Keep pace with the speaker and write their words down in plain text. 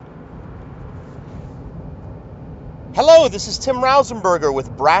Hello, this is Tim Rausenberger with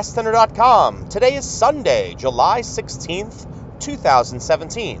BrassTender.com. Today is Sunday, July 16th,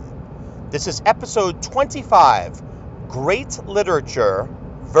 2017. This is episode 25, Great Literature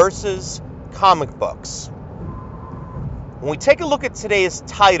versus Comic Books. When we take a look at today's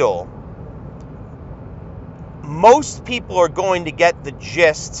title, most people are going to get the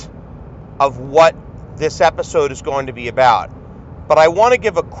gist of what this episode is going to be about. But I want to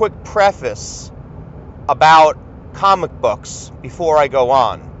give a quick preface about comic books before I go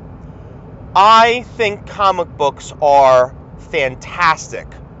on. I think comic books are fantastic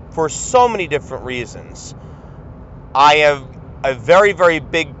for so many different reasons. I am a very, very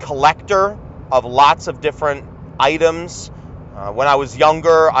big collector of lots of different items. When I was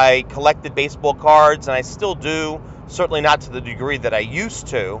younger, I collected baseball cards, and I still do, certainly not to the degree that I used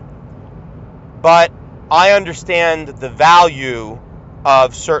to. But I understand the value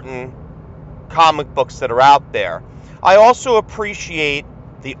of certain comic books that are out there. I also appreciate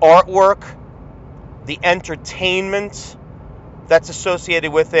the artwork, the entertainment that's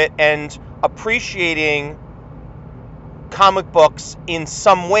associated with it, and appreciating comic books in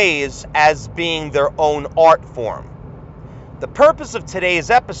some ways as being their own art form. The purpose of today's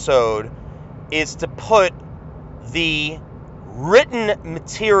episode is to put the written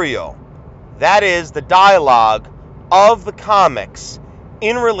material, that is the dialogue of the comics,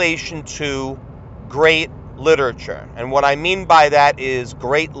 in relation to great literature. And what I mean by that is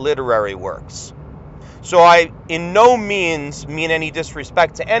great literary works. So I in no means mean any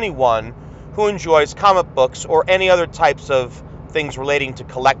disrespect to anyone who enjoys comic books or any other types of things relating to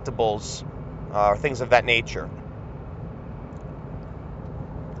collectibles or things of that nature.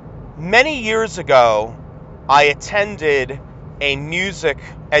 Many years ago, I attended a music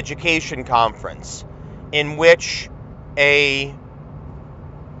education conference in which a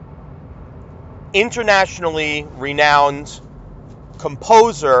internationally renowned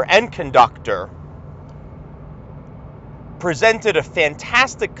composer and conductor presented a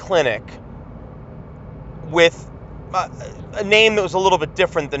fantastic clinic with a name that was a little bit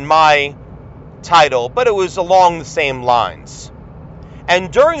different than my title, but it was along the same lines.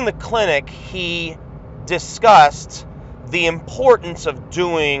 And during the clinic, he discussed the importance of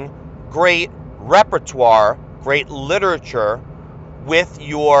doing great repertoire, great literature with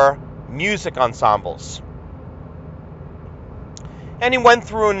your music ensembles. And he went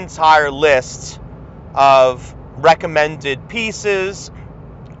through an entire list of recommended pieces,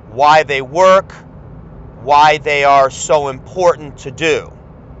 why they work, why they are so important to do.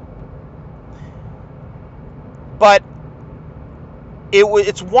 But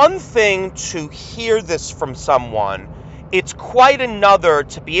it's one thing to hear this from someone. It's quite another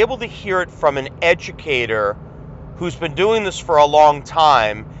to be able to hear it from an educator who's been doing this for a long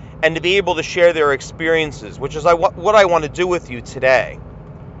time, and to be able to share their experiences, which is what I want to do with you today.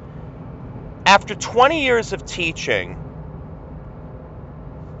 After 20 years of teaching,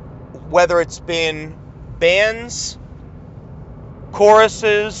 whether it's been bands,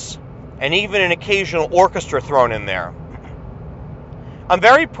 choruses, and even an occasional orchestra thrown in there, I'm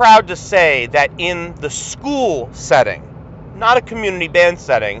very proud to say that in the school setting, not a community band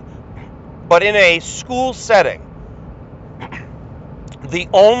setting, but in a school setting, the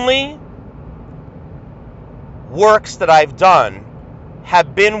only works that I've done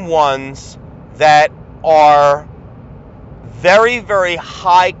have been ones that are very, very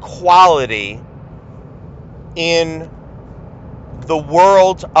high quality in the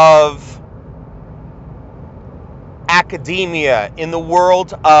world of academia, in the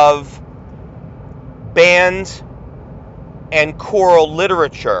world of band and choral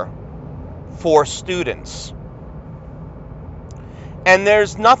literature for students. And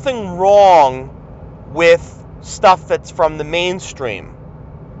there's nothing wrong with stuff that's from the mainstream,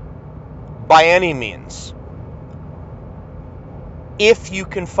 by any means, if you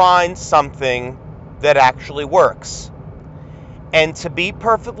can find something that actually works. And to be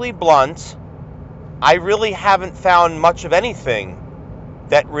perfectly blunt, I really haven't found much of anything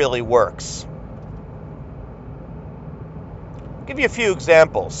that really works. I'll give you a few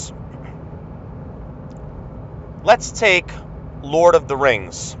examples. Let's take Lord of the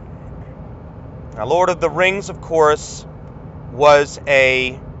Rings. Now, Lord of the Rings, of course, was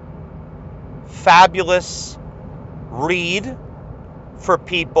a fabulous read for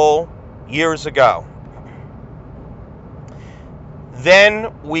people years ago.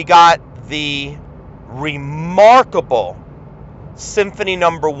 Then we got the remarkable Symphony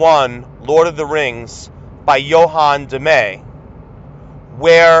No. 1, Lord of the Rings, by Johann de May,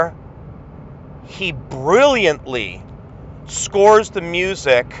 where he brilliantly scores the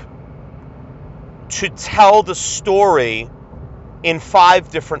music to tell the story in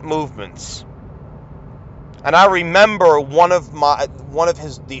 5 different movements. And I remember one of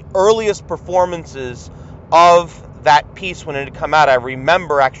the earliest performances of that piece when it had come out. I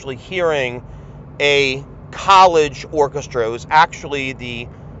remember actually hearing a college orchestra. It was actually the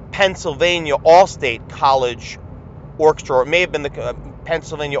Pennsylvania All-State College Orchestra, or it may have been the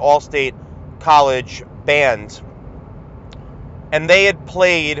Pennsylvania All-State College Band. And they had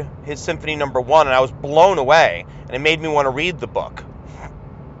played his Symphony No. 1, and I was blown away, and it made me want to read the book.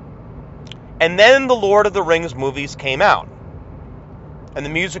 And then the Lord of the Rings movies came out, and the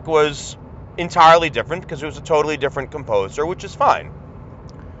music was entirely different because it was a totally different composer, which is fine.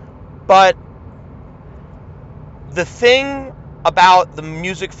 But the thing about the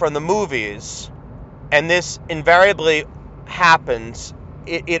music from the movies, and this invariably happens,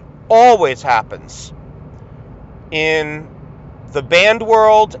 it always happens in the band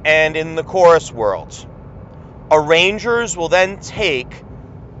world and in the chorus world. Arrangers will then take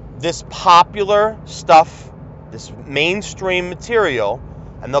this popular stuff, this mainstream material,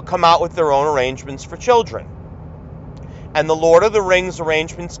 and they'll come out with their own arrangements for children. And the Lord of the Rings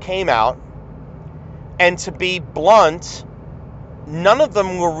arrangements came out, and to be blunt, none of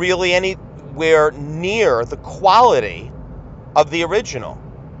them were really anywhere near the quality of the original.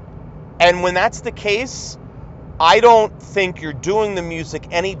 And when that's the case, I don't think you're doing the music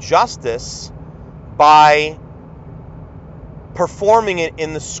any justice by performing it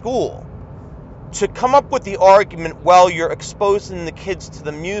in the school. To come up with the argument, well, you're exposing the kids to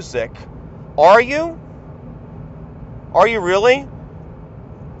the music, are you? Are you really?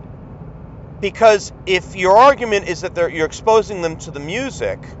 Because if your argument is that you're exposing them to the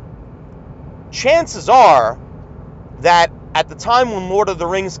music, chances are that at the time when Lord of the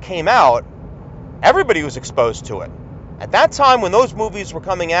Rings came out, everybody was exposed to it. At that time when those movies were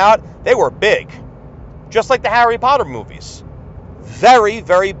coming out, they were big. Just like the Harry Potter movies. Very,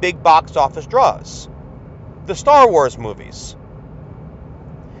 very big box office draws. The Star Wars movies.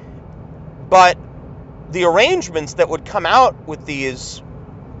 But the arrangements that would come out with these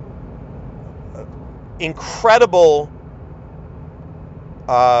incredible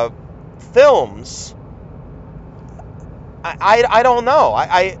films, I don't know.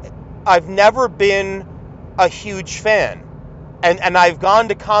 I've never been a huge fan. And I've gone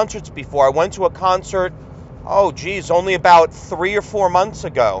to concerts before. I went to a concert, only about 3 or 4 months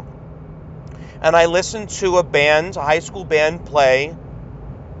ago. And I listened to a high school band, play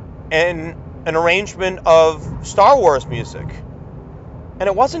an arrangement of Star Wars music. And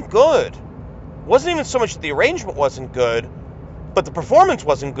it wasn't good. It wasn't even so much that the arrangement wasn't good, but the performance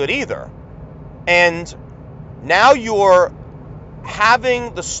wasn't good either. And now you're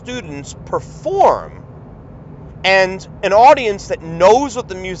having the students perform, and an audience that knows what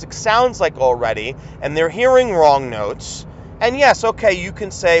the music sounds like already, and they're hearing wrong notes. And yes, okay, you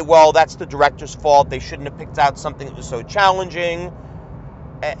can say, well, that's the director's fault. They shouldn't have picked out something that was so challenging.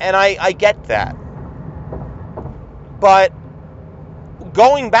 And I get that. But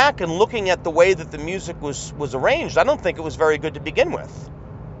going back and looking at the way that the music was arranged, I don't think it was very good to begin with.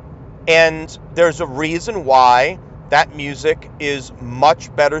 And there's a reason why that music is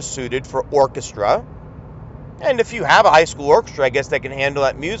much better suited for orchestra. And if you have a high school orchestra, I guess they can handle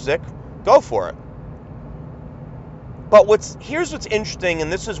that music. Go for it. But here's what's interesting,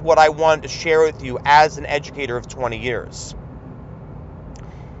 and this is what I wanted to share with you as an educator of 20 years.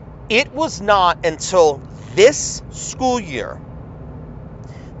 It was not until this school year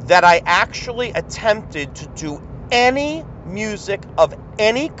that I actually attempted to do any music of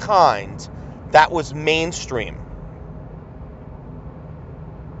any kind that was mainstream.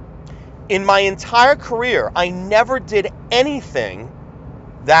 In my entire career, I never did anything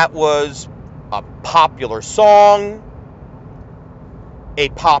that was a popular song, a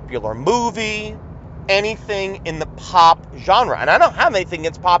popular movie, anything in the pop genre. And I don't have anything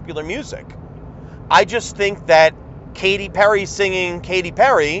against popular music. I just think that Katy Perry singing Katy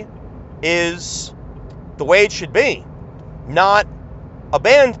Perry is the way it should be, not a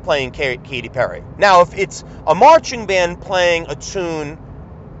band playing Katy Perry. Now, if it's a marching band playing a tune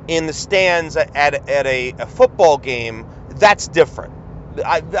in the stands at a football game, that's different.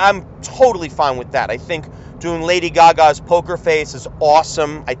 I'm totally fine with that. I think doing Lady Gaga's Poker Face is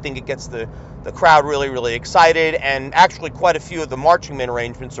awesome. I think it gets the crowd really, really excited, and actually quite a few of the marching band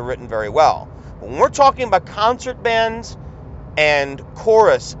arrangements are written very well. But when we're talking about concert bands and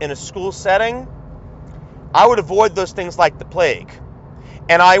chorus in a school setting, I would avoid those things like the plague.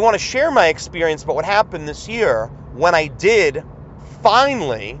 And I want to share my experience about what happened this year when I did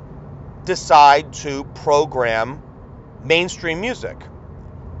finally decide to program mainstream music.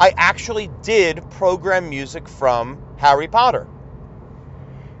 I actually did program music from Harry Potter.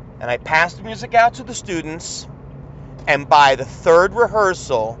 And I passed the music out to the students, and by the third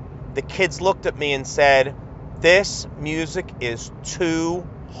rehearsal, the kids looked at me and said, "This music is too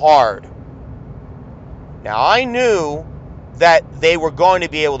hard." Now, I knew that they were going to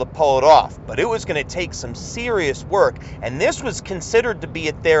be able to pull it off, but it was going to take some serious work, and this was considered to be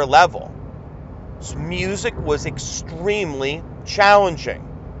at their level. So music was extremely challenging.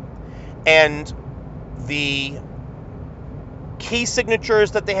 And the key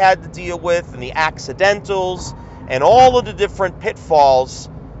signatures that they had to deal with, and the accidentals, and all of the different pitfalls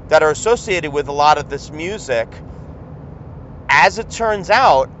that are associated with a lot of this music, as it turns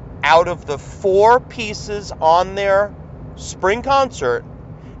out of the 4 pieces on their spring concert,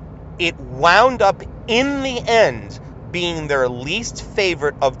 it wound up in the end being their least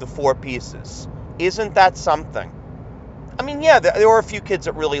favorite of the 4 pieces. Isn't that something? I mean, yeah, there were a few kids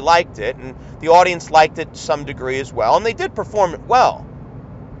that really liked it, and the audience liked it to some degree as well, and they did perform it well.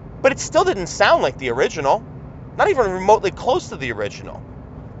 But it still didn't sound like the original, not even remotely close to the original.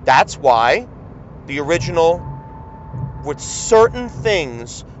 That's why the original, with certain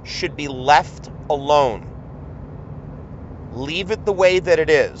things, should be left alone. Leave it the way that it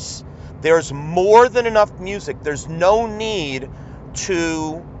is. There's more than enough music. There's no need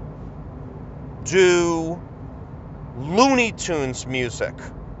to do Looney Tunes music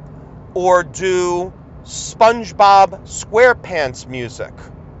or do SpongeBob SquarePants music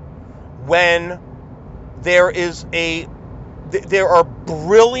when there are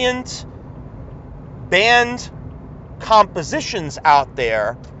brilliant band compositions out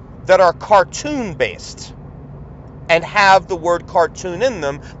there that are cartoon based and have the word cartoon in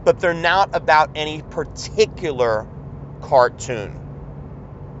them, but they're not about any particular cartoon.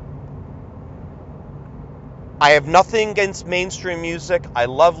 I have nothing against mainstream music. I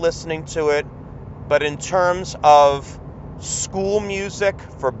love listening to it. But in terms of school music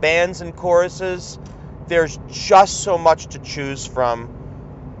for bands and choruses, there's just so much to choose from.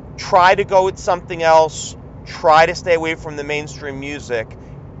 Try to go with something else. Try to stay away from the mainstream music.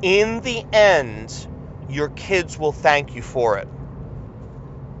 In the end, your kids will thank you for it.